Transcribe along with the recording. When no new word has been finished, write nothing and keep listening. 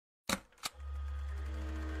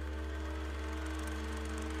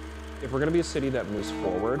If we're going to be a city that moves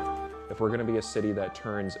forward, if we're going to be a city that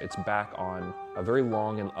turns its back on a very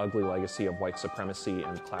long and ugly legacy of white supremacy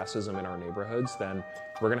and classism in our neighborhoods, then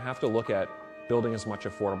we're going to have to look at building as much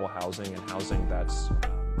affordable housing and housing that's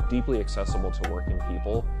deeply accessible to working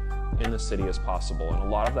people in the city as possible. And a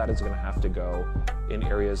lot of that is going to have to go in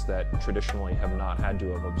areas that traditionally have not had to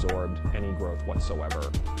have absorbed any growth whatsoever.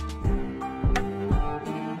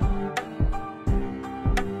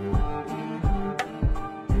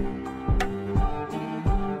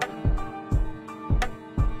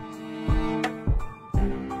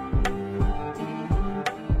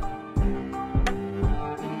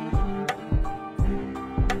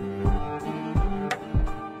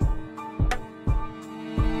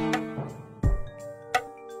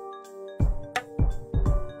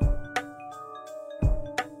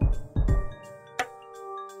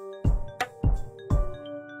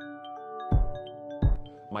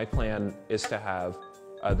 My plan is to have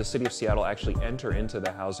the City of Seattle actually enter into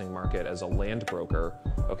the housing market as a land broker,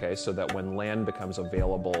 okay, so that when land becomes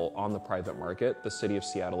available on the private market, the City of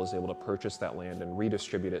Seattle is able to purchase that land and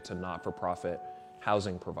redistribute it to not-for-profit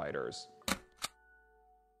housing providers.